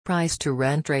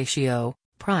Price-to-rent ratio,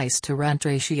 price-to-rent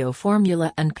ratio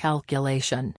formula and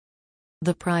calculation.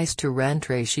 The price-to-rent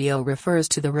ratio refers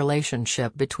to the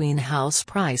relationship between house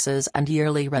prices and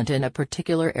yearly rent in a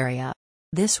particular area.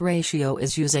 This ratio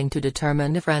is using to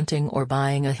determine if renting or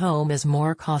buying a home is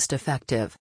more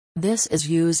cost-effective. This is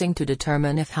using to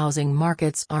determine if housing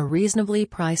markets are reasonably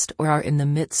priced or are in the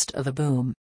midst of a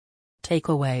boom.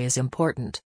 Takeaway is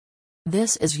important.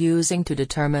 This is using to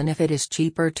determine if it is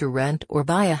cheaper to rent or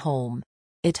buy a home.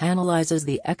 It analyzes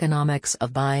the economics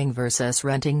of buying versus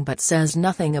renting but says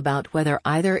nothing about whether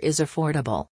either is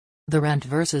affordable. The Rent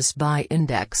versus Buy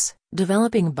Index,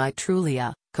 developing by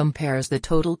Trulia, compares the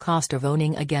total cost of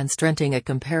owning against renting a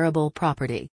comparable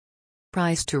property.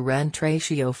 Price-to-rent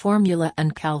ratio formula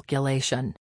and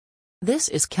calculation. This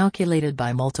is calculated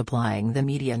by multiplying the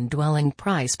median dwelling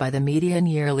price by the median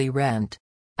yearly rent.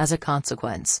 As a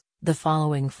consequence, the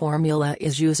following formula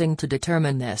is using to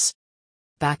determine this.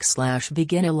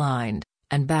 \begin aligned,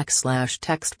 and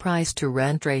 \text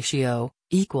price-to-rent ratio,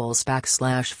 equals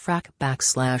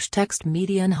 \frac \text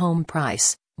median home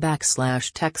price,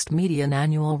 \text median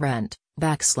annual rent,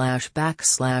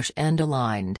 \end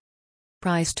aligned.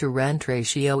 Price-to-rent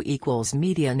ratio equals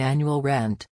median annual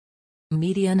rent.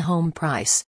 Median home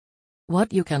price.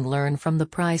 What you can learn from the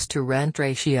price-to-rent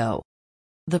ratio.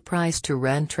 The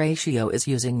price-to-rent ratio is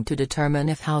using to determine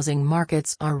if housing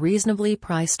markets are reasonably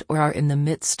priced or are in the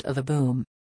midst of a boom.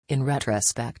 In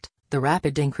retrospect, the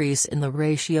rapid increase in the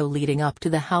ratio leading up to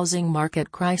the housing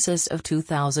market crisis of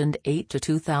 2008 to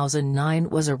 2009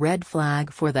 was a red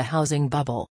flag for the housing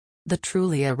bubble. The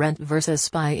Trulia Rent versus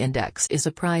Buy Index is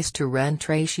a price-to-rent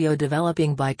ratio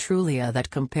developing by Trulia that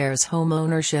compares home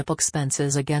ownership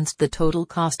expenses against the total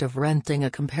cost of renting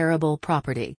a comparable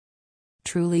property.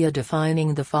 Trulia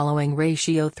defining the following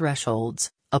ratio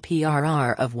thresholds. A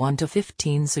PRR of 1 to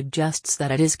 15 suggests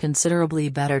that it is considerably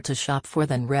better to shop for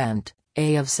than rent.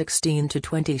 A of 16 to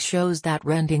 20 shows that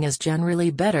renting is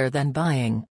generally better than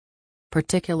buying.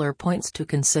 Particular points to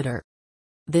consider.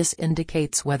 This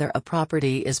indicates whether a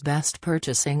property is best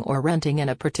purchasing or renting in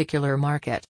a particular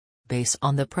market. Based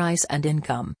on the price and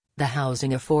income, the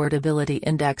Housing Affordability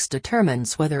Index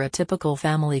determines whether a typical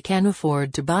family can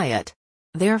afford to buy it.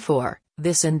 Therefore,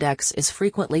 this index is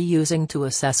frequently using to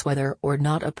assess whether or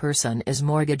not a person is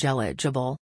mortgage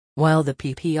eligible, while the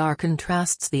PPR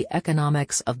contrasts the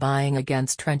economics of buying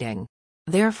against renting.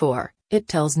 Therefore, it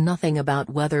tells nothing about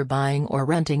whether buying or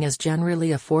renting is generally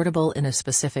affordable in a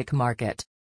specific market.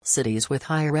 Cities with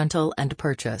high rental and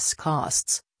purchase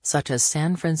costs, such as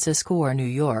San Francisco or New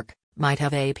York, might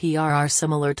have a PRR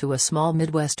similar to a small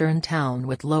Midwestern town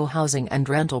with low housing and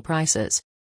rental prices.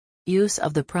 Use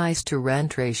of the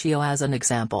price-to-rent ratio as an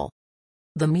example.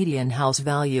 The median house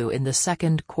value in the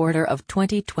second quarter of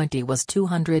 2020 was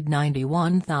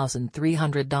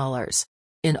 $291,300.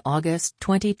 In August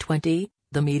 2020,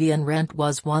 the median rent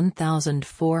was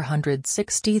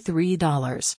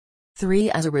 $1,463.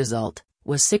 3 as a result,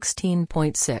 was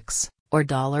 16.6, or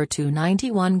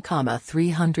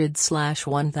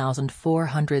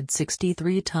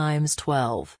 $291,300/1,463 times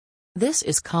 12. This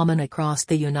is common across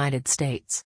the United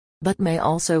States, but may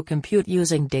also compute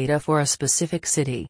using data for a specific city.